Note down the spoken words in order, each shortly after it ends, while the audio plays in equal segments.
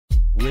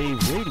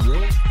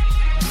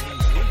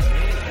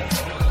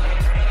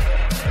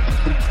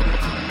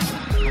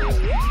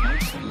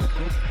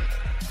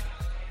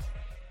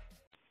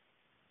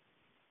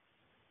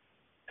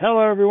Hello,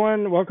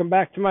 everyone. Welcome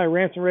back to my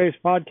Rants and rAVes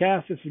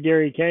podcast. This is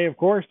Gary K, of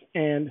course,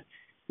 and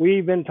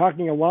we've been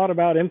talking a lot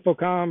about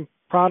InfoComm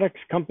products,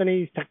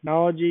 companies,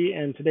 technology,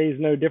 and today's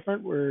no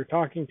different. We're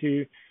talking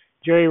to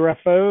Gerry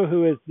Raffaut,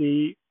 who is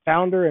the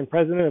founder and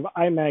president of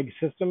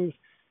iMAGsystems.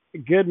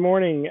 Good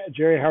morning,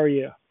 Gerry. How are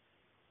you?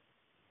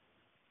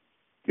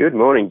 Good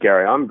morning,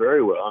 Gary. I'm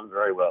very well.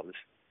 It's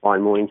a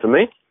fine morning for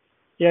me.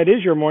 Yeah, it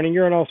is your morning.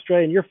 You're in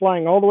Australia, and you're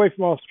flying all the way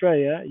from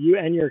Australia, you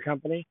and your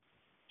company,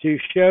 to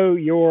show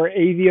your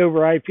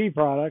AV-over-IP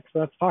products. So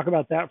let's talk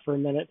about that for a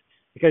minute,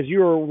 because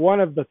you are one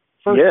of the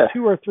first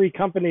two or three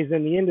companies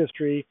in the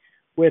industry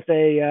with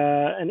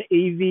an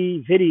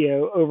AV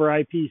video over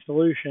IP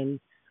solution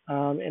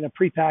in a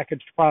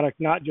prepackaged product,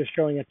 not just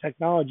showing a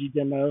technology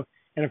demo.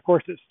 And of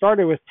course, it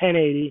started with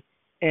 1080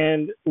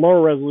 and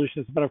lower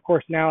resolutions, but of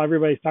course now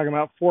everybody's talking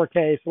about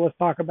 4K. So let's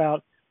talk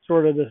about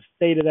sort of the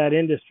state of that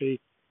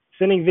industry.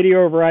 Sending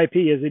video over IP,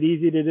 is it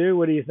easy to do?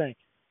 What do you think?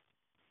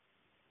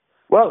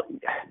 Well,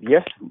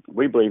 yes,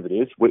 we believe it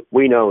is.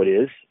 We know it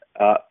is.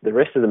 The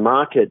rest of the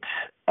market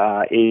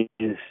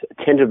is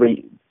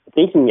tentatively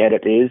thinking that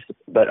it is,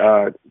 but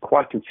are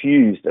quite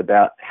confused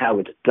about how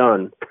it's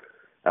done,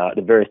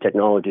 the various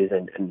technologies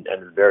and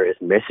the various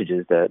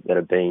messages that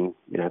are being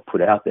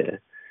put out there.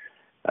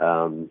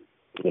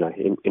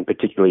 In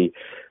particularly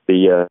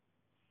the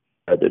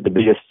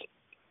biggest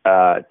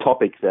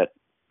topic that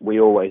we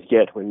always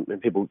get when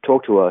people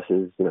talk to us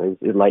is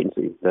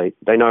latency.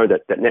 They know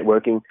that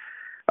networking.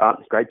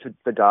 It's great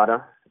for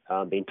data,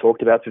 being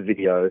talked about for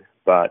video,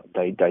 but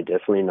they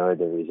definitely know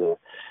there is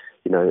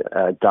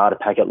a data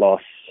packet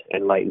loss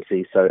and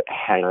latency. So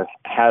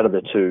how do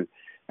the two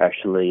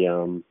actually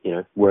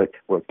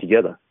work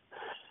together?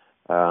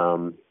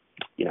 Let's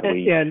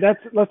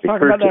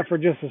talk about that for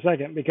just a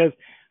second, because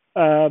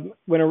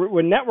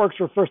when networks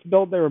were first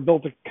built, they were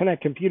built to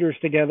connect computers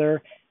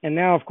together, and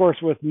now, of course,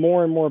 with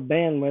more and more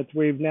bandwidth,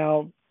 we've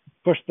now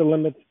pushed the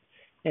limits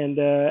and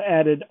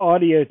added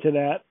audio to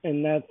that,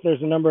 and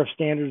there's a number of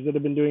standards that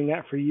have been doing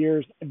that for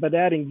years. But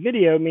adding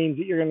video means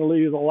that you're going to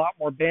lose a lot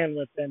more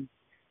bandwidth than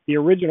the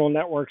original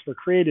networks were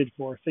created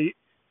for.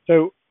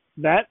 So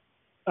that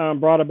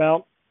brought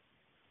about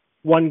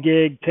 1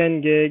 gig, 10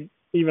 gig,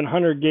 even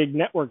 100 gig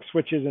network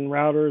switches and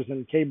routers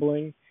and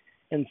cabling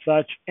and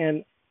such.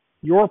 And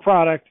your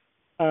product,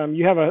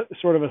 you have a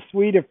sort of a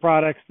suite of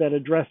products that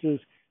addresses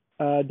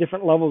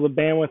different levels of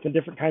bandwidth and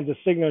different kinds of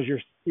signals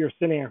you're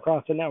sending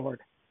across the network.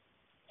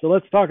 So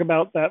let's talk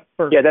about that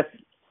first. Yeah, that's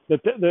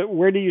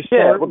where do you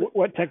start?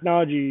 What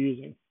technology are you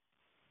using?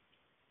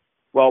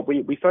 Well,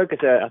 we focus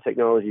our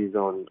technologies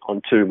on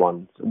two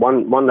ones.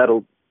 One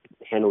that'll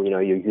handle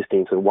your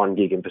existing sort of 1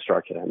 gig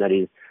infrastructure, and that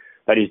is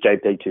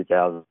JPEG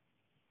 2000,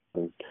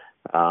 and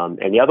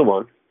the other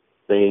one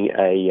being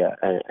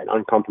an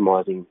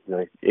uncompromising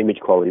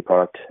image quality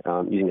product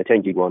using a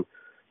 10 gig one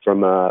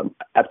from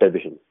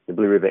AptoVision, the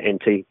BlueRiver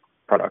NT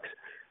products,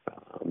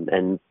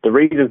 and the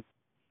reason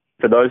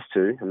for those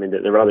two,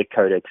 there are other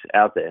codecs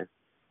out there,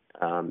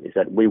 is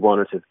that we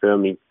wanted to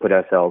firmly put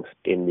ourselves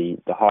in the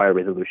higher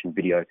resolution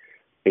video,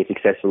 be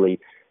successfully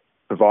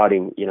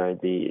providing,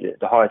 the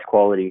highest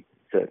quality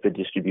for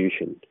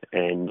distribution.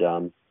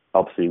 And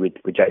obviously with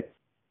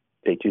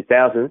JPEG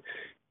 2000,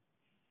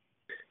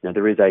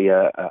 there is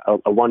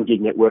a 1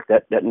 gig network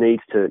that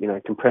needs to,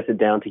 compress it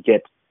down to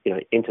get,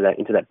 into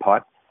that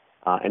pipe.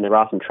 And there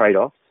are some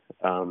trade-offs,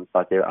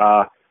 but there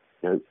are,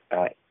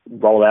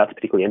 rollouts,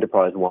 particularly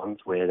enterprise ones,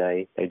 where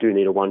they do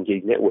need a 1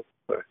 gig network.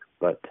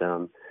 But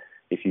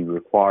if you're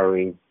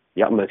requiring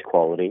the utmost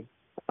quality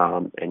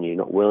and you're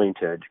not willing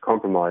to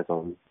compromise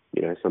on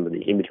some of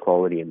the image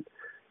quality and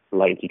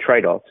latency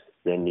trade-offs,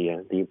 then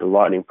the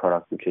Lightning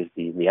product, which is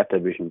the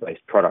AptoVision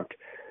based product.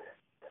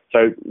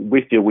 So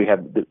we feel we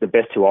have the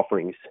best two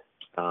offerings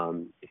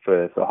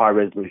for high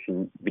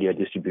resolution video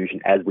distribution,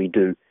 as we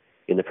do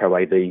in the Pro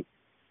AV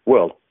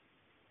world.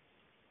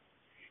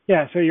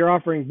 Yeah, so you're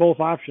offering both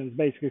options,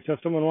 basically. So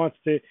if someone wants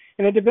to,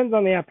 and it depends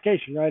on the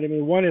application, right?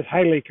 One is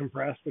highly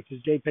compressed, which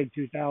is JPEG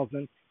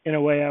 2000. In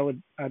a way, I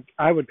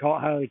would call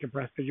it highly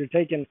compressed, because you're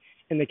taking,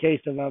 in the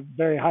case of a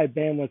very high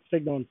bandwidth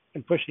signal,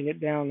 and pushing it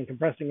down and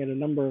compressing it a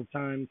number of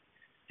times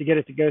to get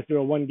it to go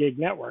through a 1 gig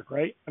network,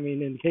 right? In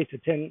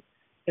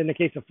the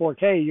case of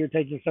 4K, you're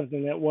taking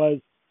something that was,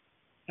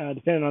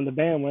 depending on the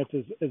bandwidth,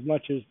 as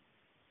much as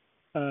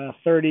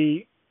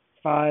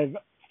 35,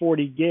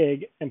 40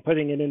 gig, and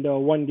putting it into a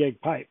 1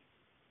 gig pipe.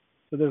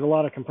 So there's a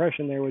lot of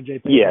compression there with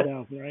JPEG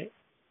 2000, right?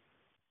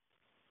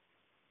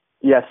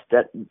 Yes,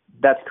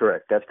 that's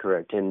correct.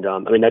 And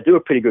they do a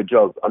pretty good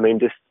job.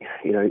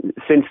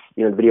 Since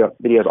video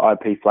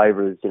IP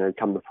flavors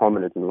come to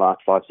prominence in the last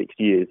 5-6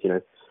 years,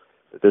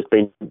 there's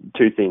been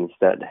two things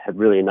that have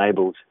really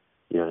enabled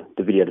the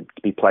video to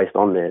be placed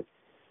on there.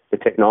 The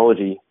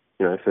technology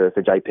for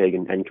JPEG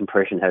and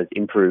compression has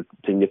improved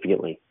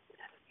significantly,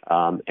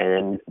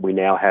 and we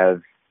now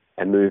have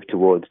a move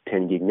towards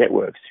 10 gig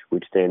networks,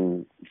 which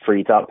then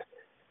frees up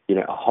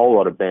a whole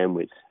lot of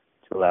bandwidth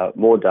to allow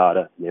more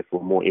data,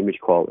 therefore more image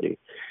quality.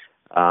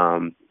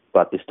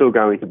 But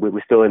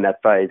we're still in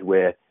that phase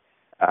where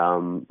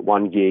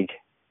 1 gig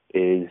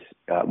is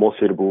more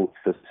suitable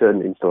for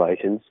certain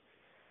installations,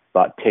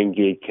 but 10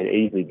 gig can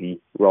easily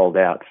be rolled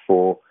out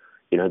for,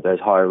 those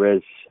higher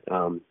res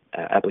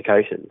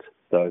applications.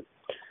 So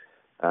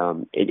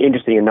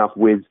interesting enough,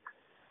 with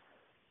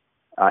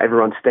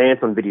everyone's stance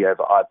on video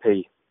over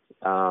IP,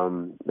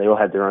 they all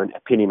have their own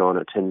opinion on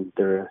it, and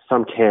there are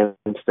some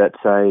camps that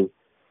say,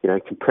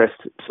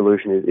 compressed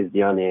solution is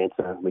the only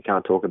answer. We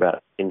can't talk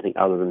about anything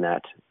other than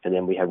that. And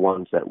then we have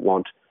ones that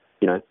want,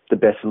 the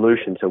best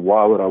solution. So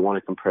why would I want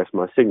to compress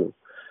my signal?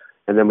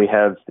 And then we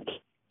have the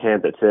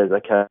camp that says,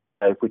 okay,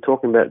 if we're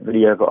talking about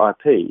video over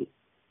IP,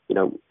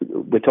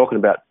 we're talking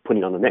about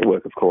putting it on the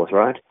network, of course,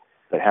 right?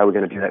 So how are we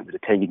going to do that with a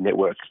 10 gig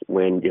network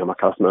when, my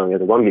customer only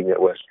has a 1 gig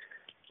network?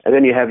 And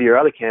then you have your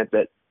other camp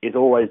that is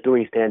always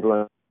doing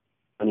standalone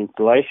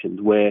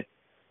installations where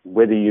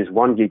whether you use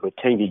 1 gig or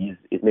 10 gig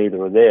is neither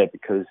or there,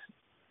 because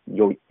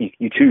you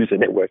choose the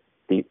network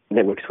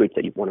switch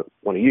that you want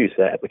to use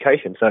for that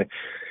application. So,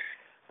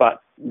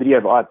 but video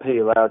over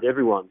IP allows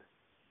everyone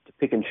to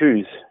pick and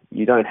choose.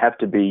 You don't have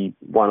to be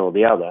one or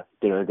the other.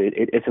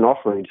 It's an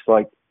offering, just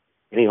like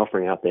any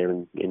offering out there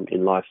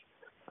in life,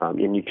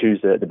 and you choose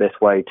the best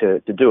way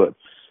to do it.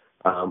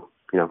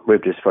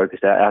 We've just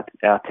focused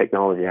our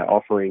technology, our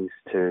offerings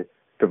to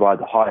provide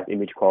the highest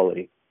image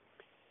quality.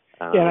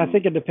 And I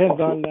think it depends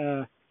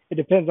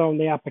on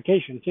the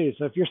application too.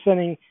 So if you're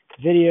sending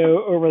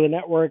video over the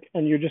network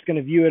and you're just going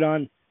to view it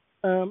on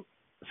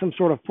some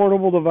sort of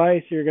portable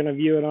device, you're going to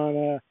view it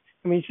on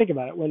think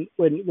about it.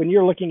 When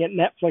you're looking at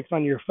Netflix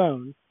on your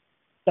phone,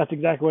 that's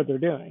exactly what they're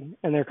doing,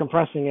 and they're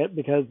compressing it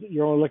because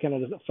you're only looking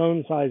at a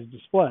phone-sized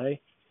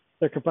display.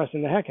 They're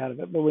compressing the heck out of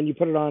it. But when you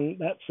put it on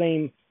that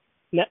same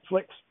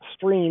Netflix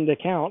streamed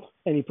account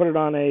and you put it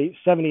on a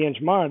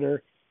 70-inch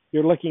monitor,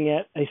 you're looking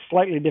at a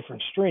slightly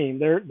different stream.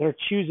 They're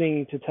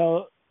choosing to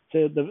tell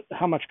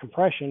how much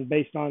compression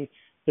based on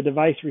the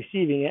device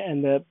receiving it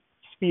and the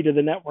speed of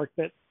the network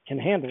that can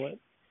handle it.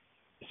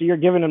 So you're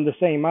giving them the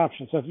same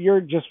option. So if you're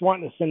just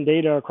wanting to send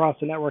data across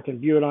the network and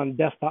view it on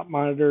desktop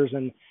monitors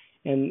and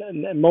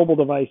mobile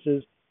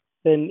devices,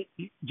 then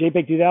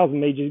JPEG 2000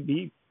 may just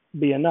be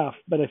enough.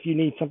 But if you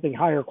need something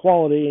higher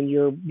quality and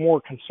you're more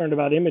concerned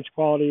about image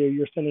quality, or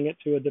you're sending it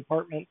to a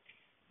department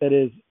that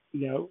is,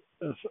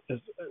 a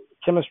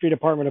chemistry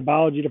department, a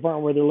biology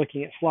department where they're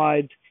looking at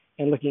slides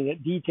and looking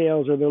at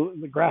details, or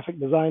the graphic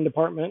design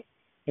department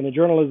in a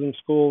journalism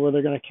school where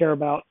they're going to care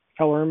about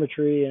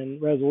colorimetry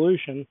and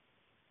resolution,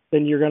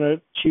 then you're going to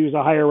choose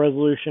a higher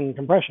resolution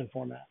compression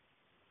format.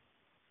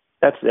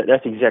 That's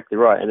exactly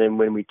right. And then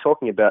when we're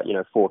talking about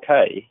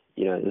 4K,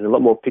 there's a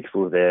lot more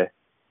pixels there,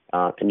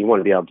 and you want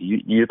to be able to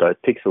use those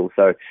pixels.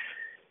 So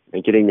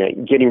getting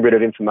rid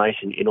of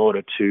information in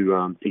order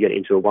to get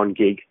into a 1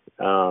 gig,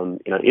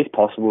 is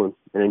possible,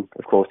 and then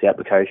of course the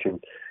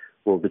application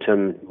will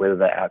determine whether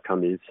that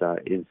outcome is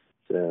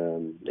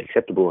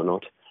acceptable or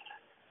not.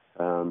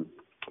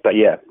 But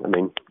yeah,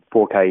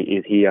 4K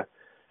is here,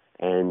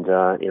 and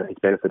its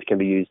benefits can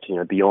be used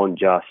beyond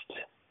just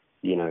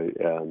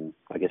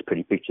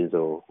pretty pictures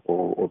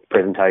or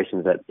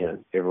presentations that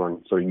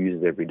everyone sort of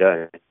uses every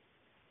day.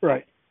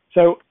 Right.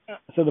 So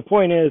the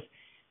point is,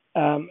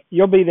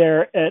 you'll be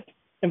there at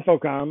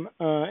InfoComm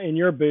in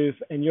your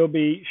booth, and you'll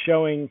be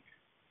showing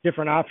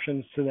different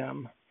options to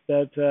them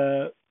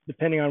that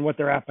depending on what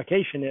their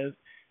application is,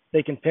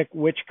 they can pick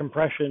which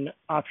compression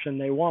option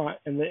they want,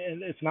 and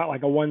it's not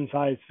like a one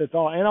size fits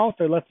all. And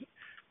also, let's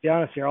be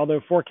honest here,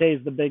 although 4K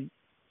is the big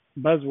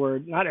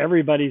buzzword, not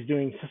everybody's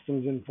doing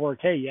systems in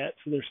 4K yet,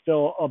 so there's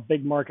still a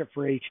big market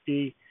for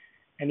HD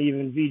and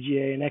even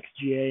VGA and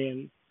XGA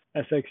and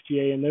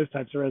SXGA and those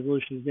types of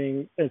resolutions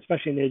being,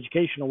 especially in the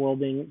educational world,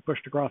 being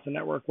pushed across the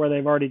network where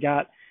they've already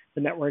got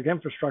the network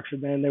infrastructure,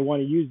 then they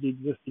want to use the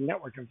existing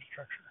network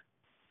infrastructure.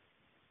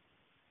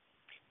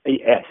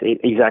 Yes,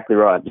 exactly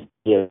right.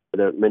 Yeah,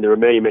 there are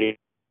many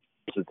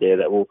there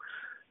that will,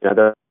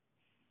 to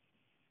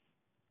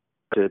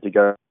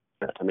go.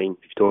 If you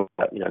talk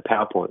about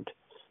PowerPoint,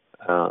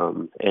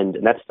 and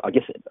that's, I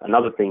guess,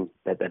 another thing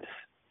that's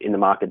in the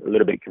market a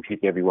little bit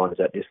confusing everyone is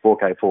that there's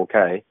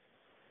 4K.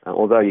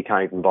 Although you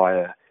can't even buy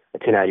a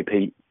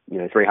 1080p,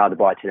 it's very hard to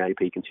buy a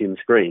 1080p consumer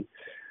screen.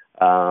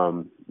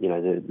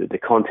 The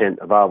content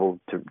available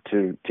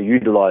to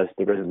utilize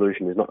the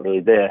resolution is not really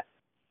there.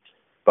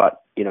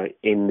 But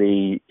in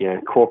the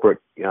corporate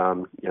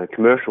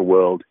commercial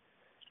world,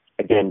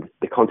 again,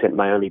 the content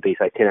may only be,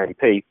 say,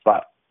 1080p,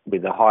 but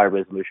with a higher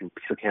resolution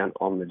pixel count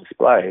on the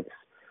display,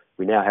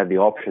 we now have the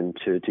option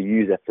to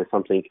use that for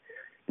something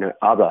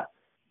other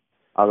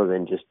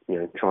than just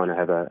trying to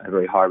have a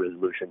very high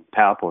resolution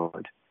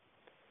PowerPoint.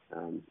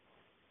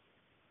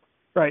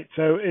 Right.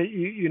 So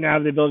you now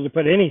have the ability to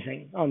put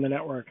anything on the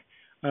network,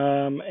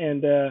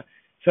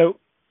 so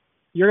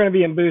you're going to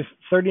be in booth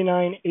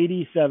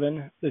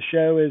 3987. The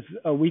show is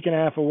a week and a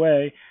half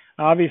away.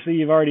 Obviously,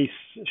 you've already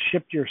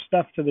shipped your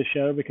stuff to the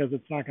show because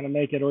it's not going to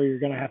make it, or you're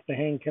going to have to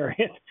hand carry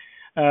it.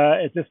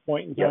 at this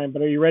point in time.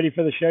 But are you ready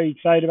for the show? You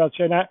excited about the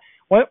show? Now,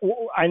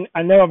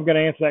 I know I'm going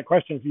to answer that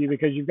question for you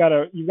because you've got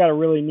a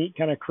really neat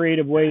kind of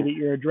creative way that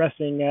you're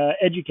addressing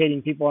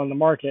educating people on the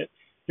market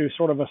through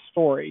sort of a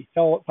story.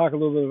 Talk a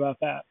little bit about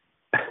that.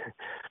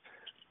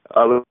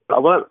 I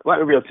won't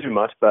reveal too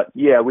much, but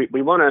yeah,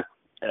 we want to,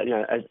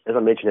 as I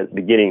mentioned at the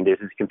beginning, there's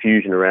this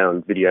confusion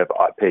around video over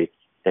IP,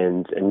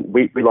 and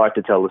we like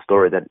to tell the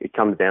story that it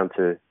comes down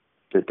to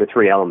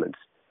three elements: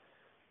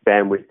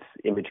 bandwidth,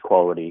 image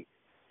quality,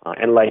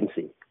 and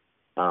latency.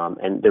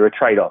 And there are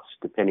trade-offs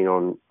depending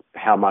on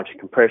how much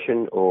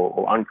compression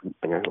or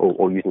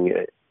using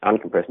an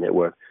uncompressed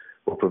network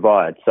will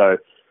provide. So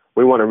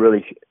we want to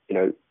really,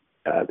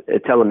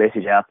 tell a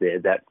message out there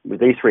that with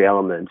these three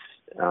elements,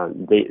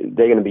 they're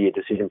going to be a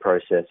decision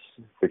process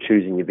for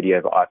choosing your video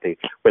over IP,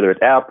 whether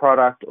it's our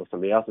product or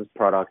somebody else's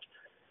product,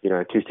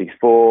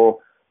 264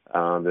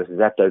 versus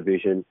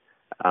AptoVision.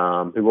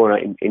 We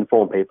want to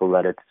inform people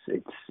that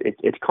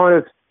it's kind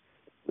of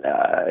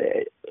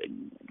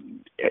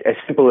as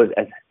simple as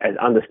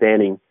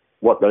understanding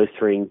what those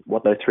three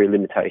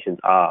limitations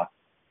are.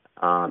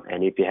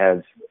 And if you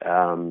have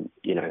a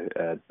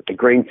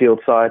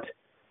greenfield site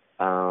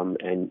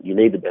and you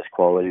need the best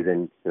quality,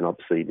 then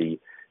obviously the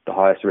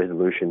highest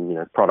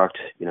resolution product,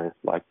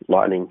 like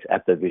Lightning's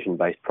AptoVision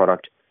based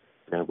product,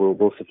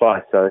 will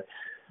suffice. So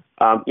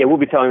we'll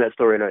be telling that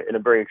story in a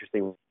very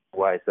interesting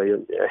way. So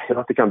you'll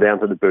have to come down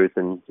to the booth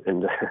and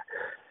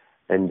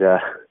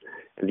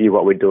view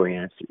what we're doing.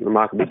 And it's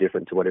remarkably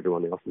different to what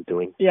everyone else is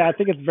doing. Yeah, I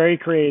think it's very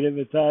creative.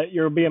 It's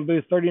you'll be in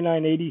booth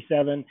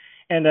 3987,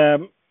 and I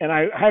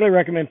highly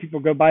recommend people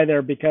go by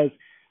there because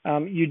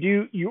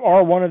you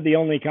are one of the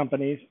only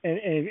companies,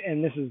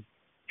 and this is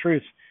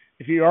truth.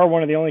 If you are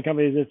one of the only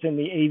companies that's in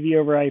the AV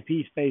over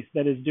IP space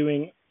that is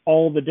doing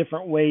all the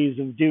different ways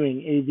of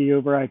doing AV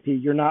over IP,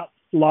 you're not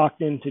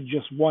locked into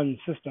just one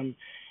system.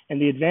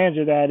 And the advantage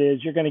of that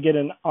is you're going to get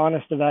an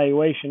honest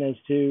evaluation as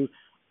to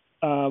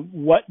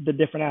what the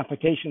different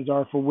applications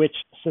are for which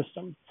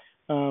system.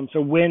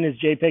 So when is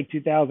JPEG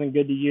 2000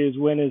 good to use?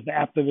 When is the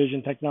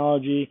AptoVision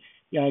technology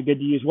good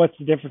to use? What's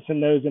the difference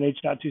in those in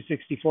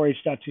H.264,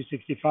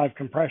 H.265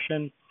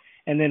 compression?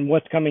 And then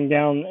what's coming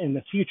down in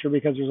the future,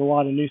 because there's a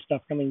lot of new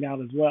stuff coming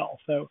down as well.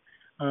 So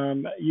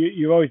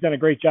you've always done a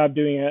great job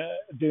doing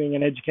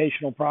an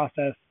educational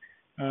process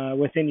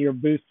within your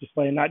booth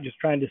display and not just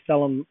trying to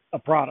sell them a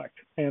product.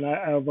 And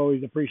I've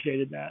always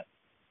appreciated that.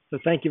 So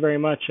thank you very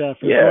much for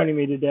joining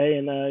me today.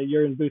 And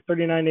you're in booth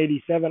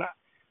 3987,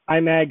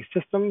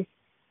 iMAGsystems,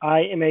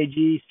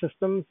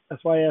 iMAGsystems,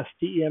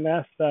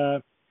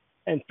 SYSTEMS.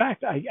 In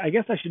fact, I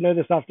guess I should know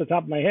this off the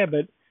top of my head,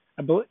 but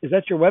is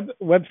that your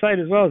website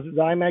as well? Is it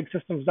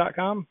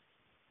iMAGsystems.com?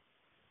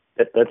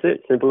 That's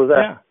it. Simple as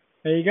that. Yeah,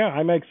 there you go.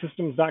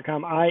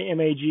 iMAGsystems.com,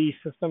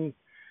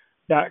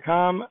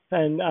 iMAGsystems.com.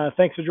 And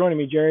thanks for joining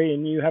me, Gerry,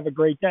 and you have a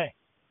great day.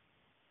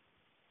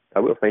 I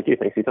will. Thank you.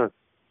 Thanks for your time.